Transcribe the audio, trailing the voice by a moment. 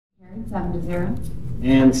7-0.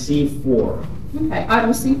 And C4. Okay,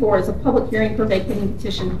 item C4 is a public hearing for vacating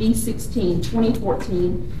petition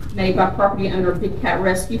B16-2014 made by property owner Big Cat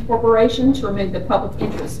Rescue Corporation to remove the public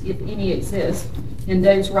interest, if any exists, in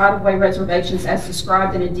those right-of-way reservations as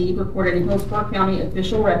described in a deed recorded in Hillsborough County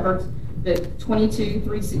official records, the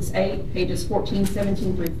 22368, pages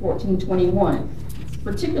 1417 through 1421.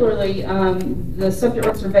 Particularly, the subject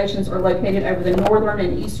reservations are located over the northern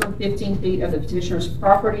and eastern 15 feet of the petitioner's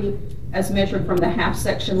property as measured from the half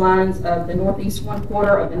section lines of the northeast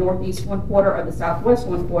 1/4 of the northeast 1/4 of the southwest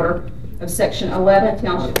 1/4 of section 11,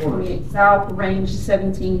 township 28 south, range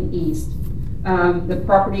 17 east. The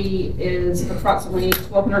property is approximately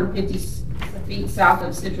 1,250 feet south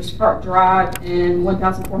of Citrus Park Drive and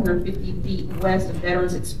 1,450 feet west of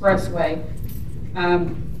Veterans Expressway.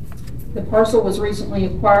 The parcel was recently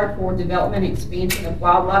acquired for development and expansion of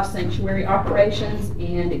wildlife sanctuary operations,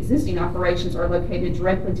 and existing operations are located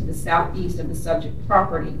directly to the southeast of the subject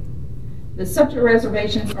property. The subject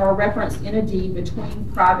reservations are referenced in a deed between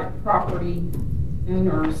private property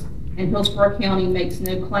owners, and Hillsborough County makes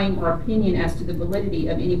no claim or opinion as to the validity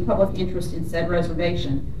of any public interest in said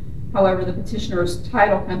reservation. However, the petitioner's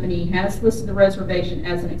title company has listed the reservation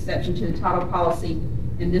as an exception to the title policy,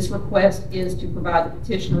 and this request is to provide the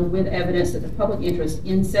petitioner with evidence that the public interest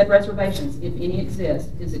in said reservations, if any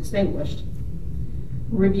exist, is extinguished.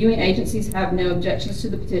 Reviewing agencies have no objections to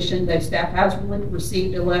the petition, though staff has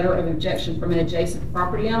received a letter of objection from an adjacent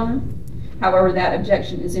property owner. However, that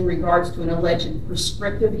objection is in regards to an alleged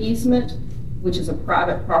prescriptive easement, which is a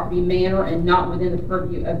private property manner and not within the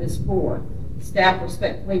purview of this board. Staff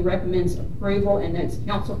respectfully recommends approval and notes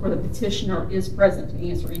counsel for the petitioner is present to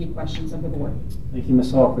answer any questions of the board. Thank you,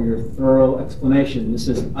 Ms. Hall, for your thorough explanation. This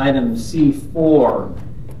is item C4.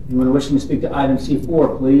 Anyone wishing to speak to item C4,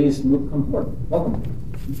 please come forward. Welcome.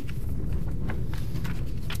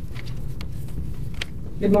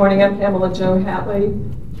 Good morning. I'm Pamela Jo Hatley,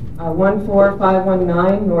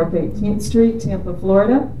 14519 North 18th Street, Tampa,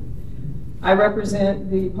 Florida. I represent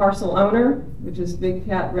the parcel owner, which is Big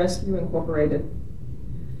Cat Rescue Incorporated.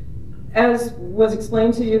 As was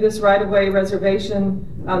explained to you, this right-of-way reservation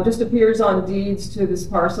just appears on deeds to this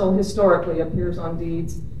parcel, historically appears on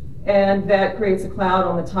deeds, and that creates a cloud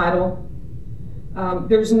on the title.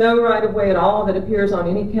 There's no right-of-way at all that appears on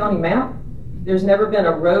any county map. There's never been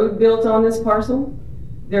a road built on this parcel.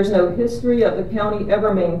 There's no history of the county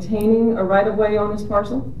ever maintaining a right-of-way on this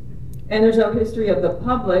parcel. And there's no history of the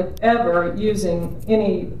public ever using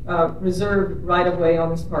any reserved right-of-way on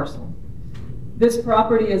this parcel. This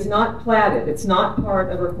property is not platted. It's not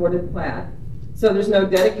part of a recorded plat. So there's no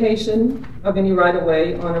dedication of any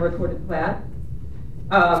right-of-way on a recorded plat.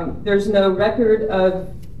 There's no record of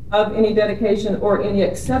any dedication or any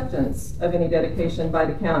acceptance of any dedication by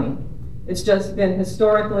the county. It's just been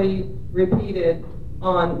historically repeated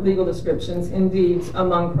on legal descriptions in deeds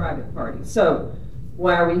among private parties. So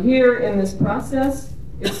why are we here in this process?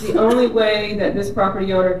 It's the only way that this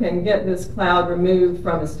property owner can get this cloud removed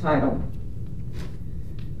from his title.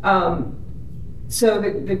 So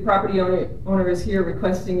the property owner is here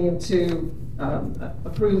requesting you to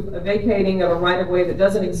approve a vacating of a right-of-way that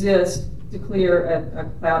doesn't exist to clear a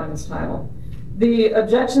cloud in his title. The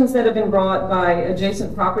objections that have been brought by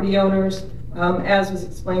adjacent property owners, as was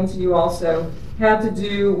explained to you also, have to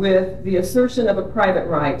do with the assertion of a private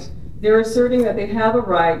right. They're asserting that they have a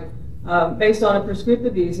right based on a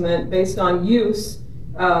prescriptive easement, based on use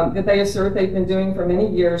that they assert they've been doing for many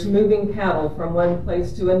years, moving cattle from one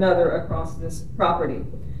place to another across this property.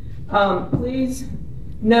 Please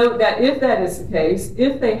note that if that is the case,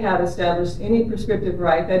 if they have established any prescriptive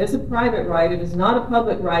right, that is a private right, it is not a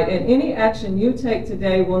public right, and any action you take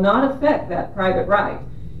today will not affect that private right.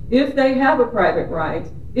 If they have a private right,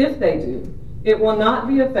 if they do, it will not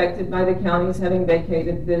be affected by the county's having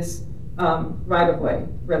vacated this right-of-way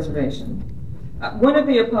reservation. One of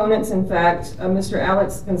the opponents, in fact, Mr.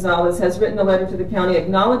 Alex Gonzalez, has written a letter to the county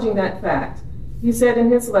acknowledging that fact. He said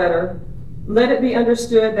in his letter, "Let it be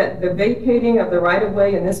understood that the vacating of the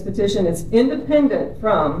right-of-way in this petition is independent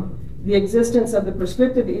from the existence of the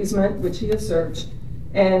prescriptive easement," which he asserts,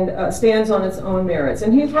 and stands on its own merits.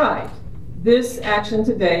 And he's right. This action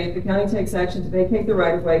today, if the county takes action to vacate the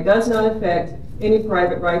right-of-way, does not affect any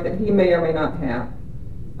private right that he may or may not have.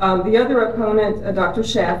 The other opponent, Dr.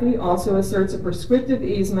 Shaffey, also asserts a prescriptive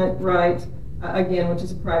easement right, again, which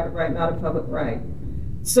is a private right, not a public right.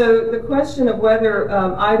 So the question of whether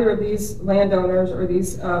either of these landowners or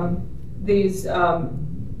these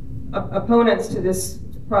opponents to this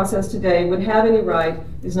process today would have any right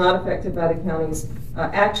is not affected by the county's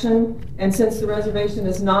action. And since the reservation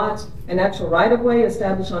is not an actual right-of-way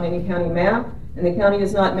established on any county map, and the county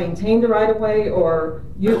has not maintained a right-of-way or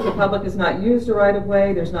the public has not used a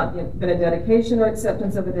right-of-way, there's not been a dedication or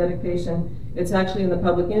acceptance of a dedication, it's actually in the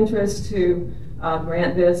public interest to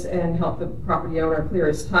grant this and help the property owner clear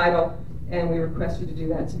his title, and we request you to do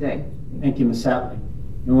that today. Thank you, Ms. Hatley.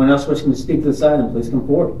 Anyone else wishing to speak to this item, please come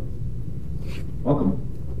forward. Welcome.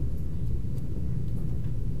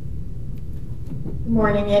 Good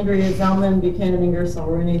morning, Andrea Zellman, Buchanan, Ingersoll,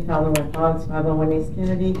 Rooney, Fowler, Wet Boggs, 501 East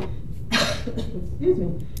Kennedy. Excuse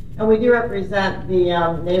me. And we do represent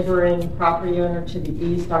the neighboring property owner to the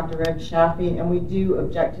east, Dr. Ed Shaffey, and we do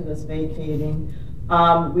object to this vacating.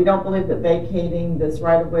 We don't believe that vacating this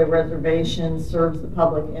right-of-way reservation serves the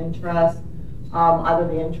public interest, either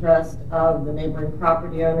the interest of the neighboring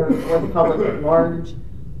property owner or the public at large.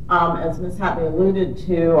 As Ms. Hatley alluded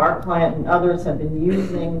to, our client and others have been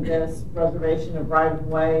using this reservation of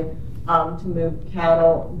right-of-way to move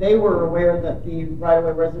cattle. They were aware that the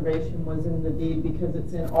right-of-way reservation was in the deed because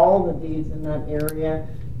it's in all the deeds in that area,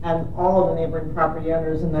 and all of the neighboring property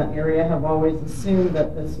owners in that area have always assumed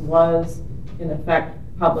that this was, in effect,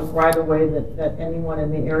 public right-of-way that anyone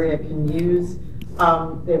in the area can use.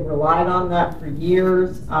 They've relied on that for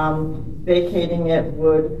years. Vacating it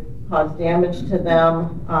would cause damage to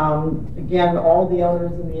them. Again, all the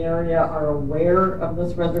owners in the area are aware of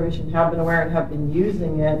this reservation, have been aware and have been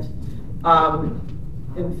using it.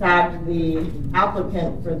 In fact, the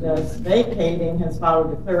applicant for this vacating has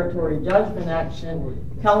filed a declaratory judgment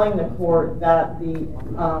action telling the court that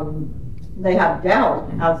they have doubt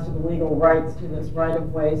as to the legal rights to this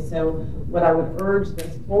right-of-way. So what I would urge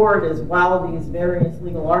this board is, while these various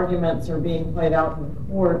legal arguments are being played out in the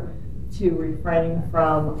court, to refrain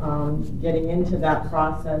from getting into that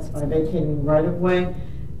process by vacating the right-of-way.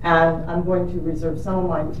 And I'm going to reserve some of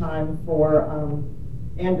my time for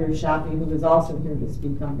Andrew Shaffey, who is also here to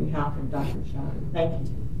speak on behalf of Dr. Shaffey. Thank you.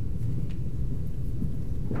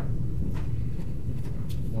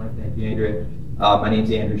 Good morning. Thank you, Andrea. My name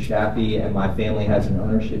is Andrew Shaffey, and my family has an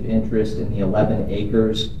ownership interest in the 11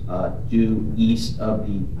 acres due east of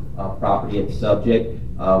the property at subject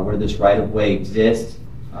where this right-of-way exists.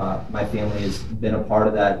 My family has been a part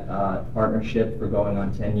of that partnership for going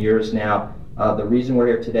on 10 years now. The reason we're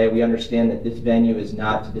here today, we understand that this venue is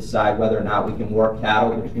not to decide whether or not we can work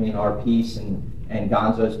cattle between our piece and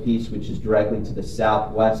Gonzo's piece, which is directly to the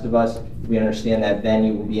southwest of us. We understand that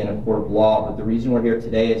venue will be in a court of law, but the reason we're here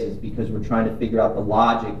today is because we're trying to figure out the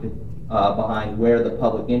logic behind where the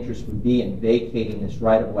public interest would be in vacating this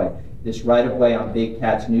right-of-way. This right-of-way on Big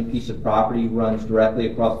Cat's new piece of property runs directly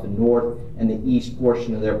across the north and the east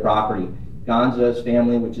portion of their property. Gonzo's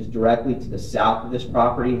family, which is directly to the south of this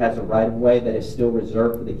property, has a right-of-way that is still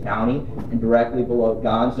reserved for the county, and directly below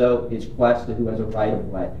Gonzo is Cuesta, who has a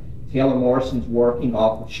right-of-way. Taylor Morrison's working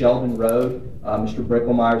off of Sheldon Road. Mr.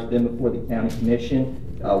 Bricklemeyer's been before the county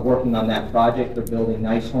commission working on that project. They're building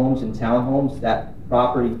nice homes and townhomes. That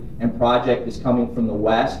property and project is coming from the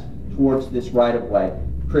west towards this right-of-way.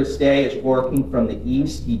 Chris Day is working from the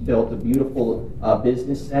east. He built a beautiful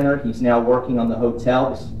business center. He's now working on the hotel.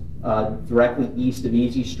 This is directly east of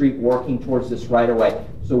Easy Street, working towards this right-of-way.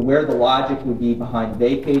 So where the logic would be behind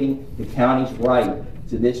vacating the county's right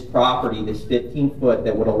to this property, this 15-foot,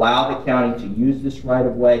 that would allow the county to use this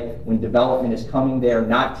right-of-way when development is coming there,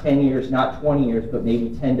 not 10 years, not 20 years, but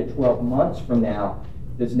maybe 10 to 12 months from now,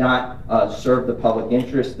 does not serve the public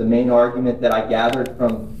interest. The main argument that I gathered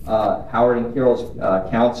from Howard and Carroll's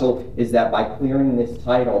counsel is that by clearing this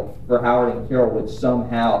title for Howard and Carroll would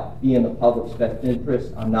somehow be in the public's best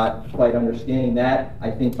interest. I'm not quite understanding that.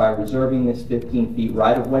 I think by reserving this 15 feet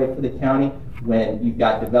right-of-way for the county, when you've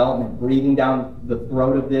got development breathing down the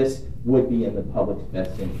throat of this, would be in the public's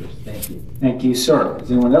best interest. Thank you. Thank you, sir.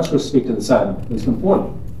 Does anyone else wish to speak to this item? Please come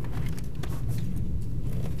forward.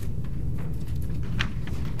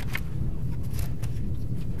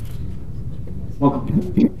 Welcome.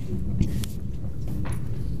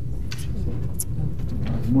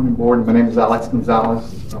 Good morning, board. My name is Alex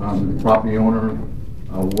Gonzalez. I'm the property owner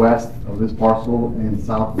west of this parcel and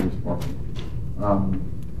south of this parcel.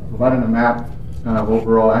 Providing a map, kind of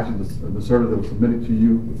overall, actually the survey that was submitted to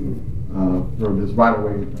you for this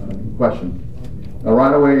right-of-way in question. The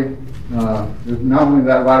right-of-way, there's not only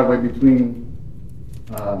that right-of-way between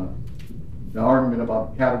the argument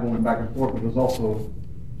about cattle going back and forth, but there's also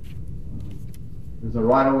there's a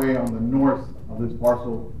right-of-way on the north of this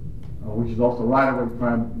parcel, which is also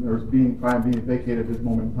right-of-way being vacated at this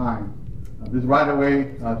moment in time. This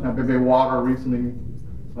right-of-way, Tampa Bay Water recently,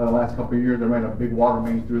 the last couple of years, they ran a big water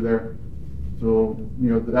main through there. So,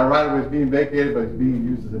 you know, that right-of-way is being vacated, but it's being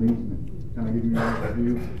used as an easement. Kind of give you an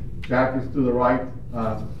view. Shack is to the right.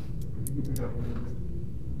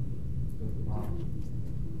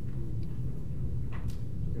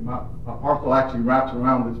 my parcel actually wraps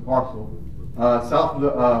around this parcel. South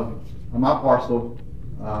of my parcel,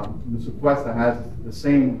 the Sequesta has the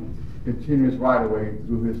same continuous right-of-way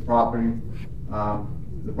through his property.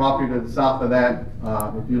 The property to the south of that,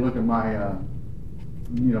 if you look at my,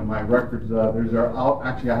 my records,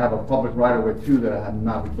 actually I have a public right-of-way too that I have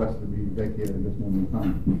not requested to be vacated at this moment in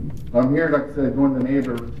time. But I'm here, like I said, join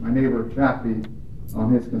my neighbor Chaffee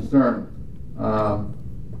on his concern.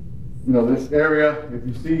 This area, if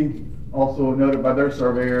you see, also noted by their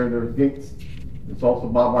surveyor, there's gates. It's also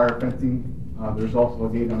barbed wire fencing. There's also a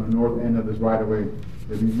gate on the north end of this right-of-way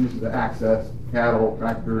that is used to access cattle,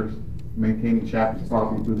 tractors, maintaining Chaffee's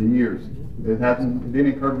property through the years. It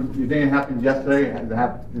didn't happen yesterday.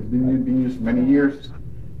 It's been used for many years.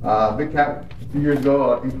 Big Cat, a few years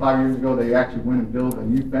ago, I think 5 years ago, they actually went and built a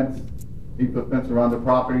new fence, 8-foot fence around the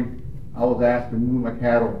property. I was asked to move my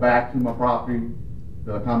cattle back to my property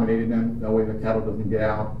to accommodate them. That way the cattle doesn't get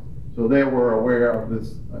out. So they were aware of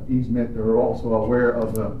this easement. They were also aware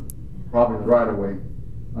of the property right-of-way.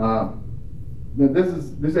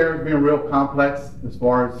 This area has been real complex as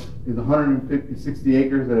far as is 160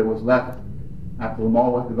 acres that it was left after the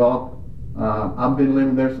mall was developed. I've been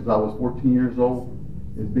living there since I was 14 years old.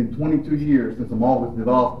 It's been 22 years since the mall was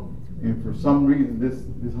developed, and for some reason this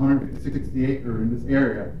 160 acre in this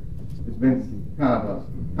area, it's been kind of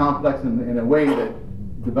complex in a way that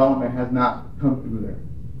development has not come through there.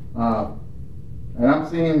 And I'm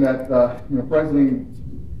seeing that presently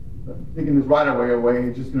taking this right-of-way away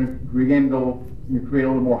is just going to create a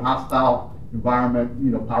little more hostile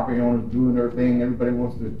environment. Property owners doing their thing. Everybody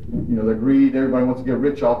wants to, they're greedy. Everybody wants to get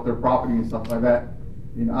rich off their property and stuff like that.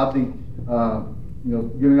 I think,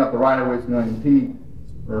 giving up the right-of-way is going to impede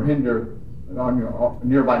or hinder on your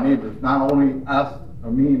nearby neighbors. Not only us,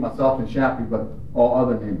 or me, myself, and Chaffee, but all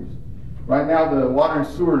other neighbors. Right now, the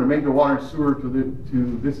major water and sewer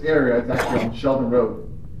to this area is actually on Sheldon Road.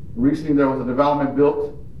 Recently, there was a development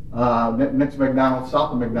built next to McDonald's,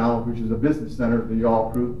 south of McDonald's, which is a business center that you all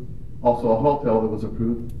approved, also a hotel that was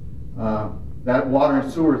approved. That water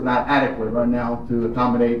and sewer is not adequate right now to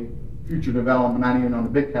accommodate future development, not even on the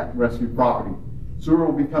Big Cat Rescue property. Sewer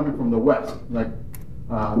will be coming from the west, like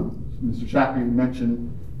Mr. Chaffee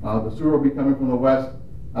mentioned. The sewer will be coming from the west.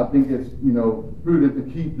 I think it's prudent to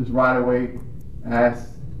keep this right-of-way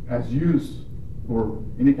as used for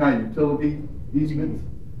any kind of utility easement.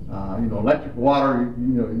 Electric, water,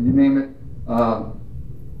 you name it.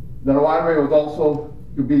 The right-of-way was also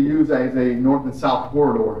to be used as a north and south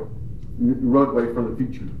corridor roadway for the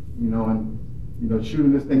future.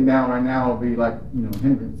 Shooting this thing down right now will be like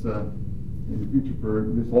hindrance in the future for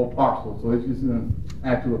this whole parcel. So it's just going to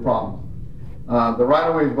add to the problem. The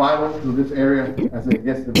right-of-way is vital to this area as it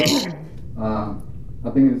gets developed. I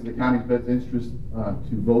think it's the county's best interest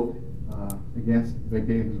to vote against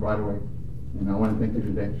vacating this right-of-way. And I want to thank you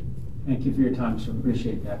today. Thank you for your time, sir.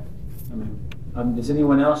 Appreciate that. Does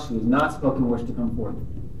anyone else who has not spoken wish to come forward?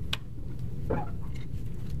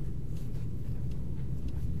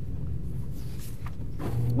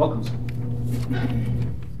 Welcome, sir.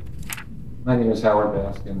 My name is Howard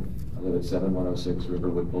Baskin. I live at 7106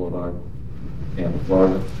 Riverwood Boulevard, Tampa,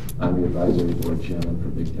 Florida. I'm the advisory board chairman for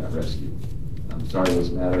Big Cat Rescue. I'm sorry this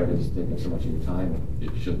matter has taken so much of your time. It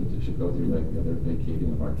shouldn't. It should go through like the other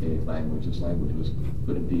vacating of archaic language. This language was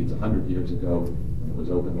put in deeds 100 years ago when it was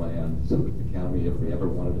open land, so that the county, if we ever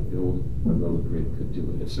wanted to build a road grid, could do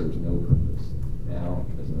it. It serves no purpose. Now,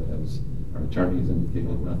 as our attorneys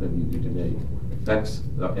indicated, nothing you do today affects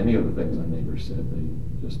any of the things our neighbors said.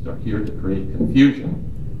 They just are here to create confusion,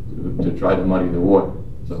 to try to muddy the water.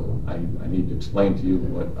 So I need to explain to you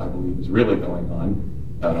what I believe is really going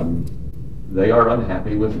on. They are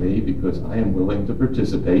unhappy with me because I am willing to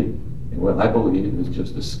participate in what I believe is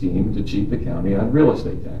just a scheme to cheat the county on real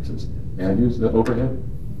estate taxes. May I use the overhead?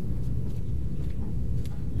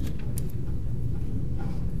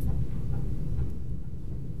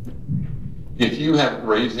 If you have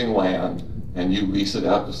grazing land and you lease it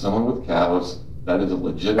out to someone with cows, that is a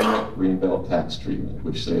legitimate greenbelt tax treatment,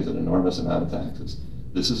 which saves an enormous amount of taxes.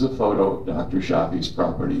 This is a photo of Dr. Chaffee's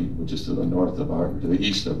property, which is to the north of to the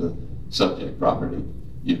east of the subject property.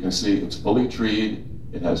 You can see it's fully treed.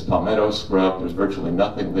 It has palmetto scrub. There's virtually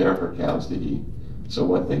nothing there for cows to eat. So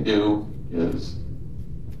what they do is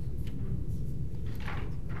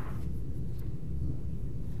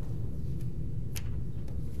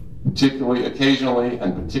occasionally,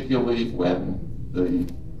 and particularly when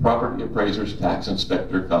the property appraiser's tax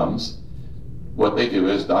inspector comes, what they do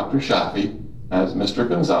is Dr. Chaffee has Mr.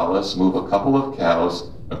 Gonzalez move a couple of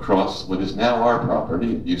cows across what is now our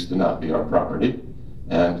property, it used to not be our property,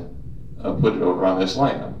 and put it over on this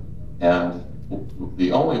land. And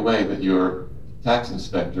the only way that your tax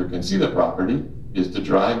inspector can see the property is to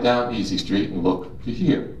drive down Easy Street and look to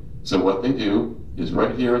here. So what they do is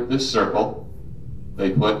right here at this circle,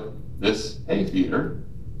 they put this hay feeder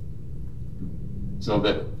so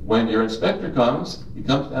that when your inspector comes, he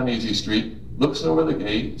comes down Easy Street, looks over the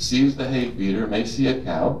gate, sees the hay feeder, may see a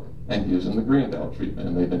cow, and gives him the greenbelt treatment.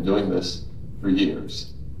 And they've been doing this for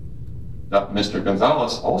years. Now, Mr.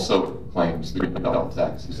 Gonzalez also claims the greenbelt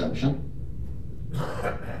tax exemption.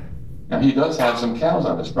 Now, he does have some cows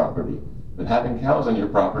on his property, but having cows on your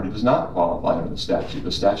property does not qualify under the statute.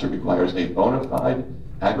 The statute requires a bona fide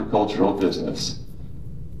agricultural business.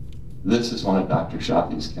 This is one of Dr.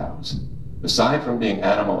 Shafi's cows. Aside from being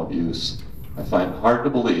animal abuse, I find it hard to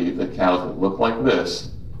believe that cows that look like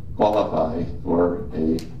this qualify for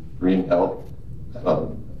a greenbelt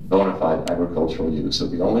bona fide agricultural use. So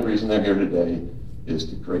the only reason they're here today is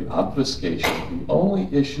to create obfuscation. The only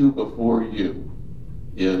issue before you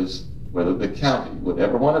is whether the county would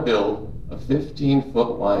ever want to build a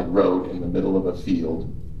 15-foot wide road in the middle of a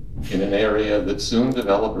field in an area that soon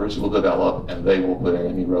developers will develop, and they will put in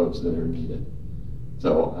any roads that are needed.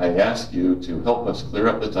 So I ask you to help us clear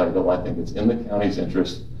up the title. I think it's in the county's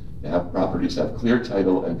interest to have properties have clear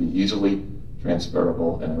title and be easily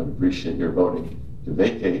transferable, and I would appreciate your voting to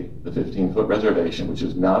vacate the 15-foot reservation, which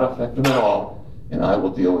is not effective at all, and I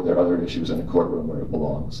will deal with their other issues in a courtroom where it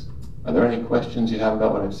belongs. Are there any questions you have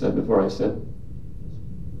about what I've said before I said?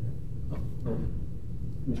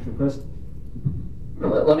 Mr. Chris?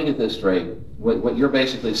 Let me get this straight. What you're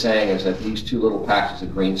basically saying is that these two little patches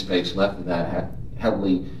of green space left in that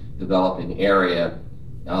heavily developing area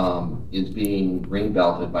is being green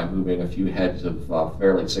belted by moving a few heads of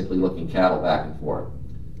fairly sickly looking cattle back and forth.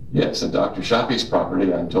 Yes, and Dr. Shafi's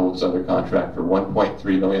property, I'm told, is under contract for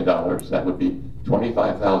 $1.3 million. That would be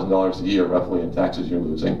 $25,000 a year, roughly, in taxes you're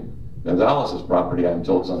losing. Gonzalez's property, I'm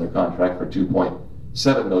told, is under contract for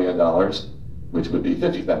 $2.7 million, which would be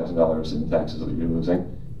 $50,000 in taxes that you're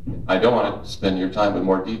losing. I don't want to spend your time with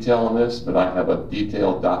more detail on this, but I have a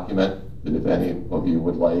detailed document that, if any of you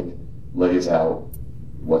would like, lays out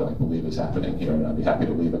what I believe is happening here, and I'd be happy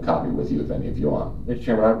to leave a copy with you if any of you want. Mr.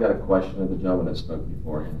 Chairman, I've got a question of the gentleman that spoke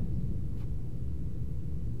before him.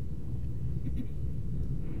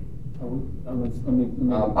 I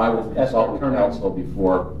will consult with counsel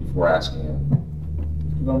before asking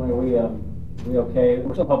him. Are we okay?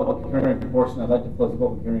 We're still public hearing portion. I'd like to close the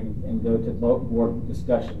public hearing and go to board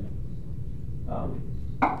discussion. So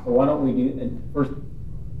why don't we do, first,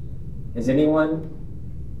 has anyone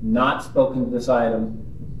not spoken to this item?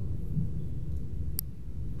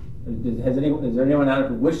 Is there anyone out there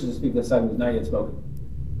who wishes to speak to this item who has not yet spoken?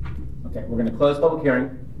 Okay, we're going to close public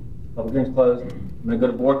hearing. Public hearing is closed. I'm going to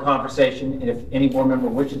go to board conversation, and if any board member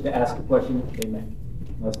wishes to ask a question, they may,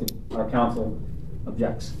 unless our council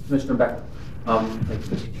objects. Mr. Becker. Thank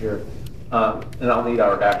you, Mr. Chair. And I'll need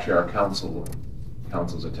our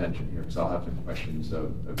council's attention here, because I'll have some questions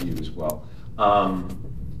of you as well.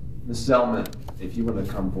 Ms. Zellman, if you want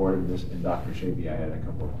to come forward and Dr. Shafi, I had a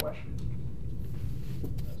couple of questions.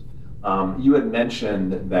 You had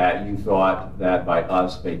mentioned that you thought that by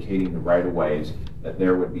us vacating the right-of-ways that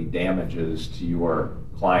there would be damages to your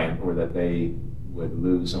client, or that they would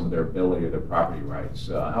lose some of their ability or their property rights.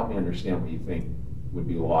 Help me understand what you think would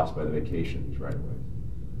be lost by the vacation of these right-of-ways,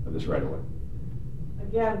 of this right-of-way.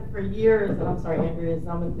 Again, for years, and I'm sorry, Andrea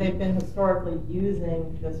Zellman, they've been historically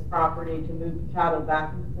using this property to move the cattle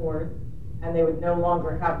back and forth, and they would no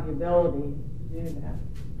longer have the ability to do that.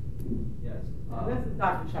 Yes. And this is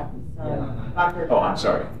Dr. Shafi's son. Yeah, Dr. Oh, I'm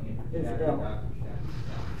sorry. Is ill.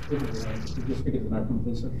 Could you speak at the microphone,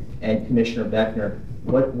 please, sir? And Commissioner Beckner,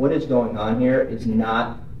 what is going on here is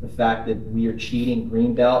not the fact that we are cheating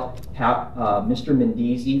Greenbelt. Mr.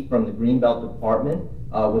 Mendizi from the Greenbelt Department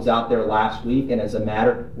was out there last week, and as a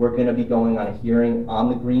matter, we're going to be going on a hearing on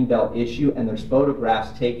the Greenbelt issue, and there's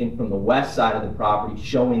photographs taken from the west side of the property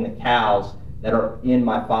showing the cows that are in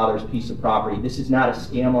my father's piece of property. This is not a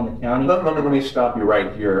scam on the county. Let me stop you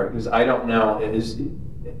right here, because I don't know, is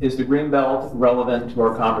the Greenbelt relevant to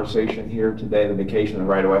our conversation here today, the vacation of the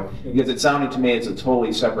right-of-way? Because it sounded to me it's a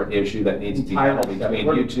totally separate issue that needs to be handled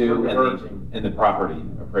between you two and the property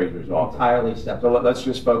appraiser's office. Entirely separate. So let's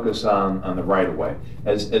just focus on the right-of-way.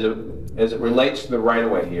 As it relates to the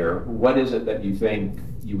right-of-way here, what is it that you think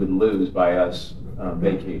you would lose by us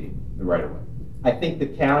vacating the right-of-way? I think the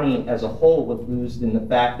county as a whole would lose in the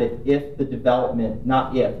fact that if the development,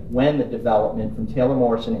 not if, when the development from Taylor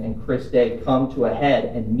Morrison and Chris Day come to a head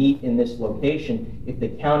and meet in this location, if the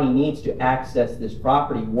county needs to access this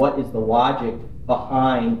property, what is the logic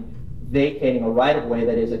behind vacating a right-of-way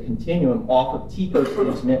that is a continuum off of Tico's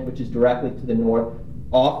easement, which is directly to the north,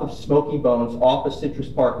 off of Smoky Bones, off of Citrus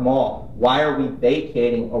Park Mall. Why are we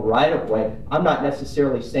vacating a right-of-way? I'm not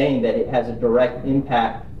necessarily saying that it has a direct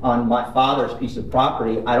impact on my father's piece of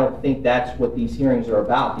property. I don't think that's what these hearings are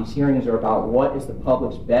about. These hearings are about what is the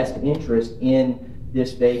public's best interest in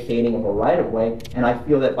this vacating of a right-of-way, and I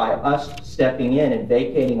feel that by us stepping in and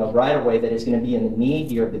vacating a right-of-way that is going to be in the need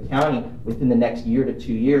here of the county within the next year to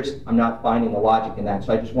 2 years, I'm not finding the logic in that,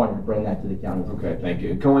 so I just wanted to bring that to the county. Okay, thank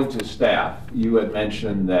you. Going to staff, you had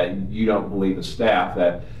mentioned that you don't believe the staff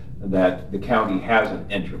that the county has an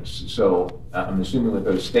interest. So I'm assuming with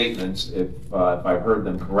those statements, if I heard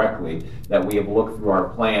them correctly, that we have looked through our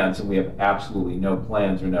plans and we have absolutely no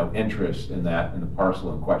plans or no interest in that, in the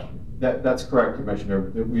parcel in question. That's correct, Commissioner.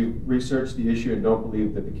 That we researched the issue and don't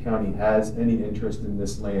believe that the county has any interest in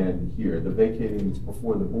this land here. The vacating that's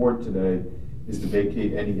before the board today is to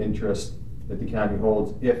vacate any interest that the county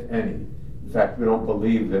holds, if any. In fact, we don't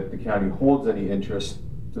believe that the county holds any interest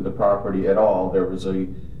to the property at all. There was a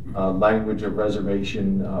language of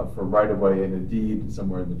reservation for right-of-way in a deed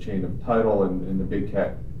somewhere in the chain of title in the Big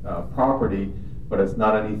Cat property, but it's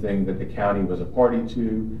not anything that the county was a party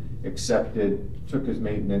to, accepted, took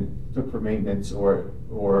for maintenance, or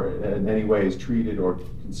in any way is treated or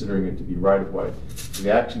considering it to be right-of-way.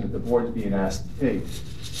 The action that the board's being asked to take would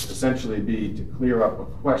essentially be to clear up a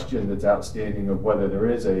question that's outstanding of whether there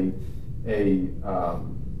is a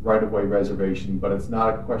right-of-way reservation, but it's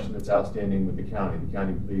not a question that's outstanding with the county. The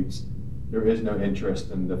county believes there is no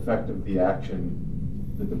interest, and the effect of the action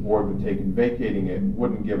that the board would take in vacating it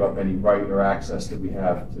wouldn't give up any right or access that we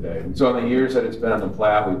have today. So in the years that it's been on the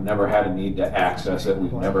plat, we've never had a need to access it.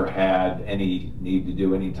 We've never had any need to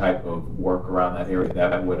do any type of work around that area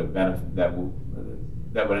that would have benefit, that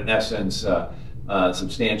would in essence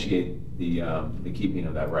substantiate the keeping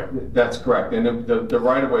of that right. That's correct. And the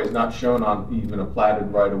right-of-way is not shown on even a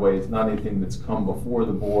platted right-of-way. It's not anything that's come before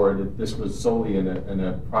the board. This was solely in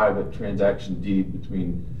a private transaction deed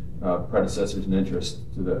between predecessors and interest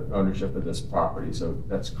to the ownership of this property. So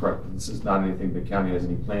that's correct. This is not anything the county has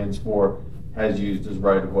any plans for, has used as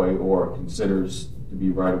right-of-way, or considers to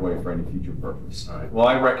be right-of-way for any future purpose. All right. Well,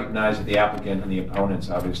 I recognize that the applicant and the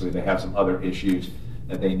opponents, obviously, they have some other issues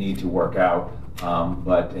that they need to work out.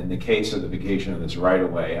 But in the case of the vacation of this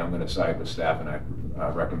right-of-way, I'm going to side with staff and I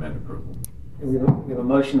recommend approval. We have a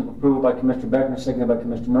motion of approval by Commissioner Beckner, seconded by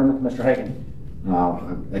Commissioner Merman. Commissioner Hagan.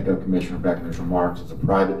 I echo Commissioner Beckner's remarks. It's a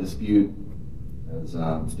private dispute. As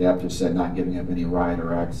staff just said, not giving up any right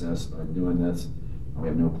or access by doing this. We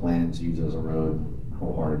have no plans to use it as a road.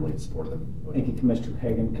 Wholeheartedly support them. Thank you, Commissioner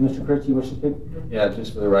Hagan. Commissioner Christie, you wish to speak? Yeah,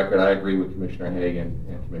 just for the record, I agree with Commissioner Hagan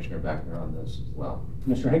and Commissioner Beckner on this as well.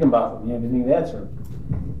 Commissioner Higginbotham, you have anything to add, sir?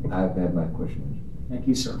 I've had my question. Thank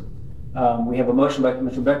you, sir. We have a motion by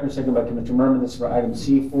Commissioner Beckner, seconded by Commissioner Merman. This is for item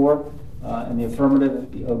C4. In the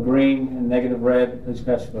affirmative, green, and negative red. Please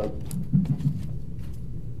cast your vote.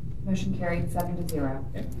 Motion carried 7-0.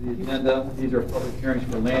 The agenda, these are public hearings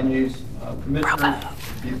for land use. Commissioners,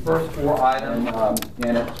 the first 4 items,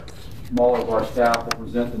 Janet Muller of our staff will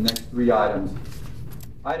present the next 3 items.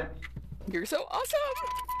 You're so awesome.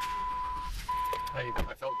 I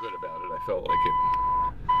felt good about it. I felt like it,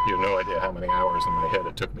 you have no idea how many hours in my head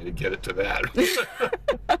it took me to get it to that.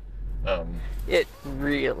 It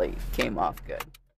really came off good.